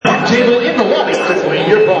table in the lobby to claim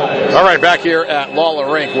your prize. All right, back here at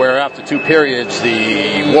Lawler Rink, where after 2 periods,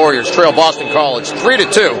 the Warriors trail Boston College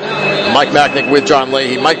 3-2. Mike Macknick with John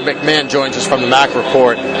Leahy. Mike McMahon joins us from the Mac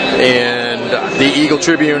Report and the Eagle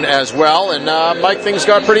Tribune as well. And Mike, things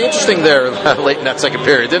got pretty interesting there late in that second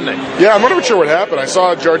period, didn't they? Yeah, I'm not even sure what happened. I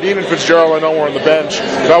saw Jardine and Fitzgerald, I know, were on the bench.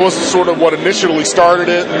 That was sort of what initially started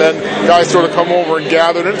it, and then guys sort of come over and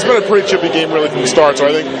gathered. And it's been a pretty chippy game really from the start, so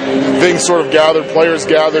I think things sort of gathered, players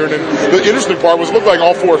gathered. And the interesting part was it looked like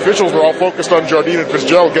all 4 officials were all focused on Jardine and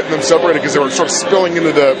Fitzgerald, getting them separated because they were sort of spilling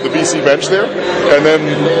into the BC bench there. And then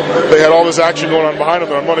they had all this action going on behind them,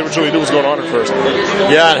 and I'm not even sure they knew what was going on at first.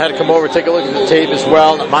 Yeah, and had to come over, take a look at the tape as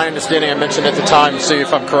well. My understanding, I mentioned at the time, see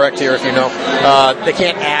if I'm correct here, if you know, they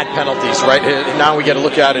can't add penalties, right? Now we get to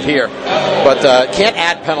look at it here. But can't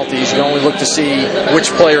add penalties. You can only look to see which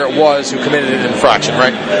player it was who committed an infraction,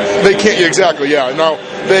 right? They can't, exactly, yeah. Now,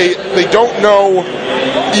 they don't know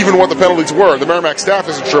even what the penalties were. The Merrimack staff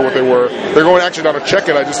isn't sure what they were. They're going actually down to check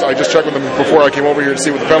it. I just checked with them before I came over here to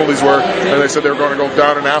see what the penalties were, and they said they were going to go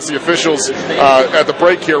down and ask the officials at the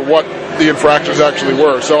break here what the infractions actually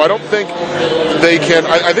were. So I don't think they can.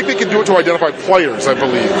 I think they can do it to identify players, I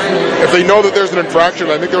believe. If they know that there's an infraction,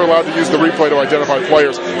 I think they're allowed to use the replay to identify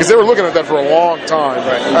players, because they were looking at that for a long time.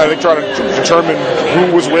 Right. I think trying to determine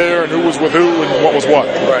who was where and who was with who and what was what.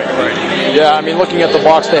 Right. Yeah, I mean, looking at the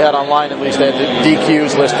box they had online, at least they had the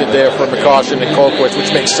DQs listed there for McCoshen and Colquitt,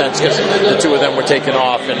 which makes sense because the 2 of them were taken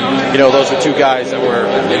off, and those were 2 guys that were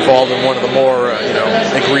involved in one of the more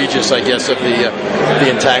egregious, I guess, of the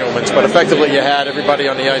entanglements. But effectively, you had everybody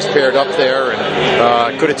on the ice paired up there,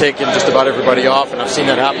 and could have taken just about everybody off. And I've seen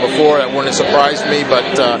that happen before. That wouldn't have surprised me.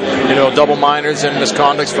 But double minors and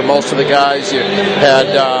misconducts for most of the guys. You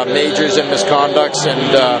had majors and misconducts,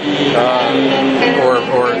 and or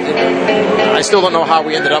I still don't know how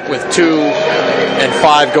we ended up with 2 and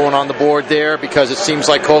 5 going on the board there, because it seems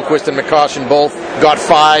like Colquist and McCoshen both got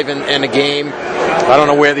 5 in a game. I don't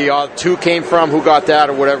know where the 2 came from, who got that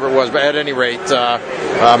or whatever it was, but at any rate,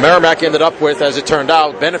 Merrimack ended up with, as it turned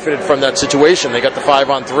out, benefited from that situation. They got the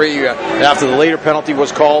 5-on-3 after the later penalty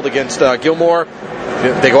was called against Gilmore.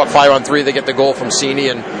 They go up 5-on-3, they get the goal from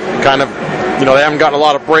Cini, and kind of, they haven't gotten a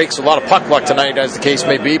lot of breaks, a lot of puck luck tonight, as the case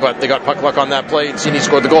may be, but they got puck luck on that play, and Cini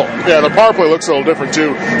scored the goal. Yeah, the power play looks a little different,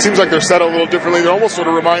 too. It seems like they're set up a little differently. It almost sort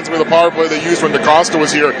of reminds me of the power play they used when DaCosta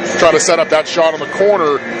was here, trying to set up that shot on the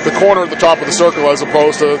corner at the top of the circle, as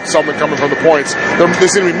opposed to someone coming from the points. They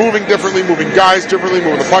seem to be moving differently, moving guys differently,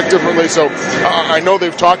 moving the puck differently, so I know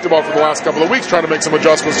they've talked about for the last couple of weeks trying to make some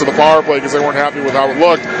adjustments to the power play because they weren't happy with how it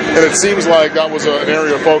looked, and it seems like that was an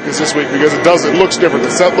area of focus this week, because it looks different.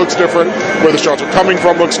 The set looks different, where the shots are coming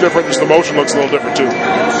from looks different, just the motion looks a little different too.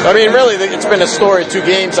 I mean, really, it's been a story of 2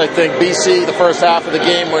 games, I think. BC, the first half of the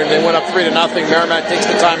game, when they went up 3-0, Merrimack takes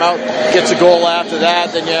the timeout, gets a goal after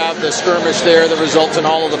that, then you have the skirmish there that results in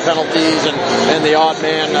all of the penalties and the odd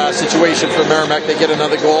man situation for Merrimack. They get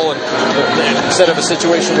another goal, and instead of a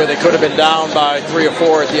situation where they could have been down by 3 or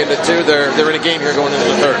 4 at the end of 2, they're in a game here going into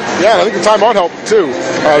the third. Yeah, I think the timeout helped too.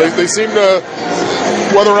 They seem to,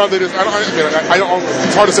 whether or not they just,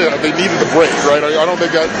 it's hard to say that they needed a break, right? I don't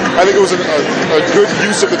think that. I think it was a good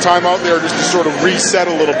use of the timeout there, just to sort of reset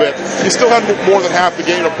a little bit. You still had more than half the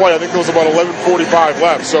game to play. I think there was about 11:45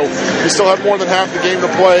 left, so you still had more than half the game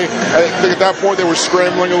to play. I think at that point they were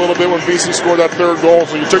scrambling a little bit when BC scored that 3rd goal,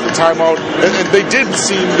 so you took the timeout, and they did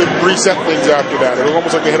seem to reset things after that. It was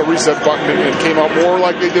almost like they hit a reset button and came out more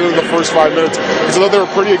like they did in the first 5 minutes. Because I thought they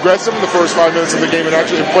were pretty aggressive in the first 5 minutes of the game and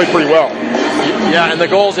actually played pretty well. Yeah, and the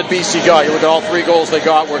goals that BC got, with all 3 goals they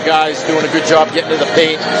got, were guys doing a good job getting to the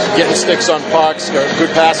paint, getting sticks on pucks,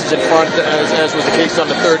 good passes in front, as was the case on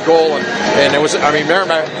the 3rd goal. And it was,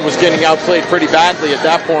 Merrimack was getting outplayed pretty badly at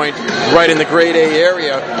that point, right in the grade A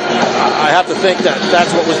area. I have to think that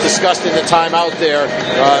that's what was discussed in the timeout there,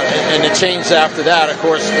 and it changed after that. Of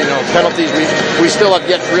course, penalties, we still have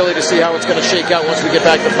yet really to see how it's going to shake out once we get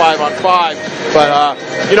back to 5-on-5. But,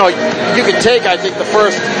 you can take, I think, the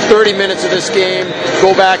first 30 minutes of this game,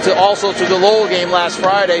 go back to the Lowell game last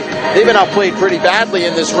Friday. They've been outplayed pretty badly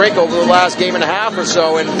in this rink over the last game and a half or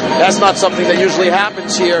so, and that's not something that usually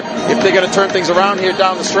happens here. If they're going to turn things around here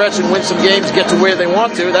down the stretch and win some games, get to where they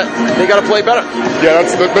want to, that they got to play better. Yeah,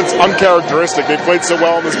 that's uncharacteristic. They played so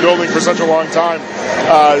well in this building for such a long time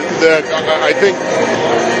that I think,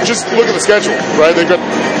 just look at the schedule, right? They've got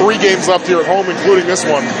 3 games left here at home, including this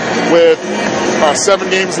one, with 7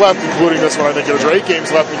 games left, including this one, I think it is, or 8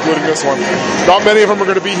 games left, including this one. Not many of them are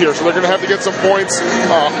going to be here, so they're going to have to get some points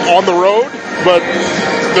on the road, but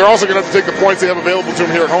they're also going to have to take the points they have available to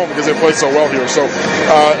them here at home because they played so well here. So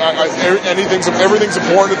everything's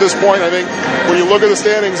important at this point. I think when you look at the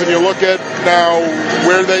standings and you look at now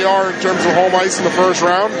where they are in terms of home ice in the first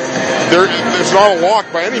round, it's not a lock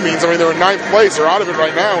by any means. I mean, they're in 9th place. They're out of it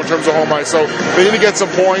right now in terms of home ice. So they need to get some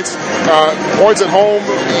points. Points at home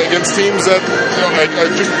against teams that,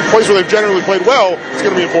 just a place where they've generally played well, it's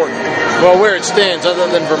going to be important. Well, where it stands, other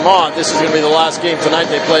than Vermont, this is going to be the last game tonight.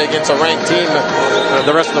 They play against a ranked team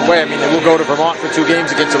the rest of the way. I mean, they will go to Vermont for 2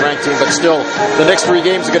 games against a ranked team, but still, the next 3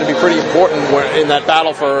 games are going to be pretty important in that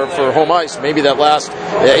battle for home ice. Maybe that last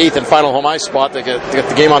 8th and final home ice spot. They get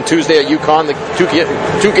the game on Tuesday at UConn, the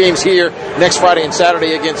 2 games here, next Friday and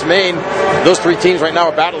Saturday against Maine. Those 3 teams right now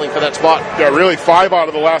are battling for that spot. Yeah, really, 5 out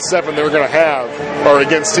of the last 7 they're going to have are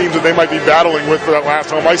against teams that they might be battling with for that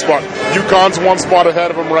last home ice spot. UConn's 1 spot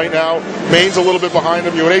ahead of them right now. Maine's a little bit behind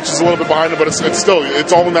them. UNH is a little bit behind them, but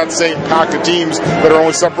it's all in that same pack of teams that are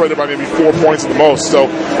only separated by maybe 4 points at the most. So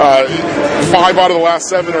 5 out of the last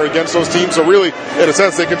 7 are against those teams. So really, in a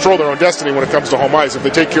sense, they control their own destiny when it comes to home ice. If they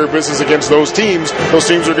take care of business against those teams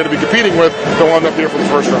are going to be competing with, they'll end up here for the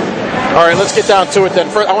first round. All right, let's get down to it then.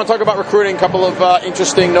 First, I want to talk about recruiting. A couple of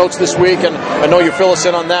interesting notes this week, and I know you fill us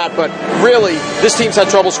in on that, but really, this team's had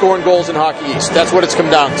trouble scoring goals in Hockey East. That's what it's come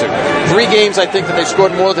down to. 3 games, I think, that they've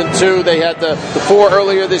scored more than 2. They had the 4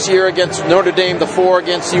 earlier this year against Notre Dame, the 4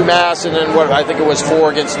 against UMass, and then I think it was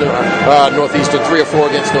 4 against Northeastern, 3 or 4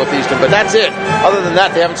 against Northeastern. But that's it. Other than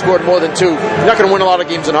that, they haven't scored more than 2. You're not going to win a lot of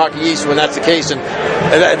games in Hockey East when that's the case, and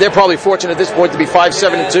they're probably fortunate at this point to be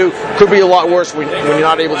 5-7-2. Could be a lot worse when you're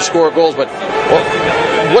not able to score goals, but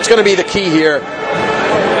what's going to be the key here?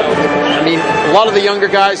 I mean, a lot of the younger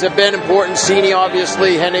guys have been important. Sini,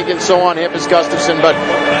 obviously, Hennig, and so on, Hampus Gustafsson, but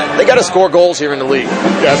they got to score goals here in the league.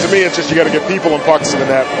 Yeah, to me, it's just you got to get people and pucks to the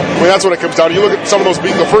net. I mean, that's what it comes down to. You look at some of those,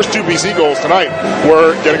 the first 2 BC goals tonight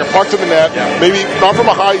were getting a puck to the net, maybe not from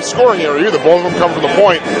a high scoring area either. Both of them come from the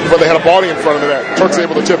point, but they had a body in front of the net. Turk's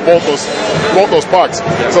able to tip both those pucks.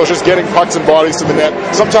 So it's just getting pucks and bodies to the net.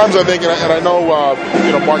 Sometimes I think, and I know,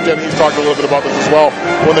 Mark Denny, he's talked a little bit about this as well.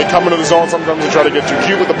 When they come into the zone, sometimes they try to get too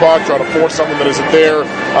cute with the puck, try to force something that isn't there,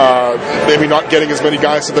 maybe not getting as many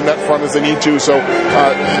guys to the net front as they need to. So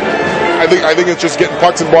I think it's just getting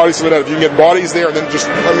pucks and bodies to the net. If you can get bodies there, and then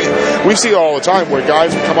we see it all the time where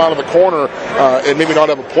guys will come out of the corner and maybe not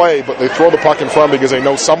have a play, but they throw the puck in front because they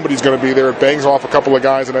know somebody's going to be there. It bangs off a couple of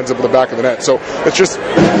guys and ends up in the back of the net. So it's just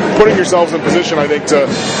putting yourselves in position, I think, to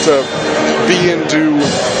be into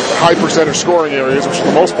high percentage scoring areas, which for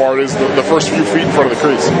the most part is the first few feet in front of the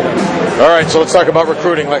crease. All right, so let's talk about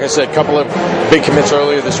recruiting. Like I said, a couple of big commits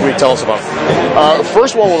earlier this week. Tell us about it. The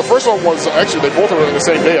first one was actually, they both were in the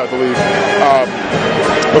same day, I believe.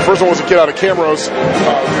 The first one was a kid out of Camrose,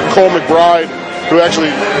 Cole McBride, who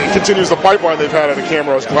actually continues the pipeline they've had out of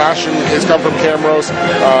Camrose. Glashan has come from Camrose.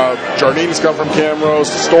 Jardine has come from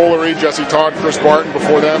Camrose. Stollery, Jesse Todd, Chris Barton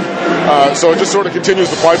before them. So it just sort of continues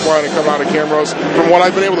the pipeline and come out of Camrose. From what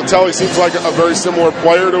I've been able to tell, he seems like a very similar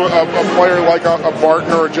player to a player like a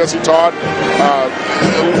Barton or a Jesse Todd.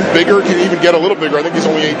 Bigger, can even get a little bigger. I think he's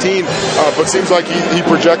only 18, but seems like he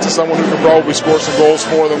projects as someone who can probably score some goals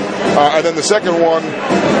for them. And then the second one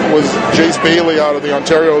was Jace Bailey out of the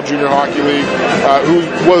Ontario Junior Hockey League, who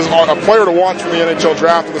was a player to watch from the NHL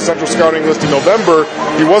draft in the Central Scouting list in November.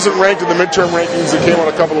 He wasn't ranked in the midterm rankings that came out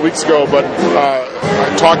a couple of weeks ago, but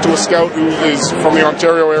I talked to a scout who is from the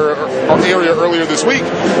Ontario area earlier this week,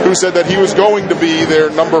 who said that he was going to be their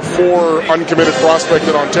number 4 uncommitted prospect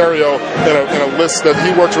in Ontario in a list that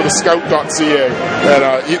he works with Scout.ca,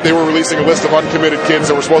 and they were releasing a list of uncommitted kids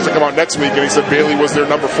that were supposed to come out next week, and he said Bailey was their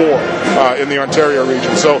number 4 in the Ontario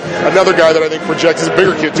region. So another guy that I think projects, is a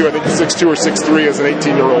bigger kid too. I think he's 6'2" or 6'3" as an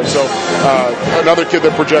 18-year-old. So another kid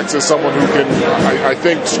that projects as someone who can, I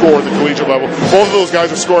think, score at the collegiate level. Both of those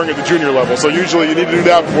guys are scoring at the junior level, so usually you need to do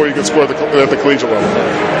that before you can score at the collegiate level.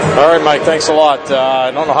 All right, Mike, thanks a lot.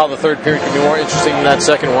 I don't know how the third period can be more interesting than that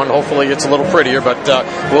second one. Hopefully it's a little prettier, but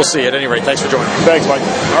we'll see. At any rate, thanks for joining me. Thanks, Mike.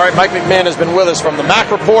 All right, Mike McMahon has been with us from the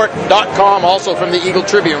MacReport.com, also from the Eagle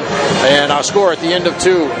Tribune. And our score at the end of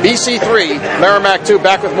 2, BC 3, Merrimack 2.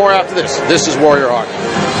 Back with more after this. This is Warrior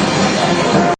Hockey.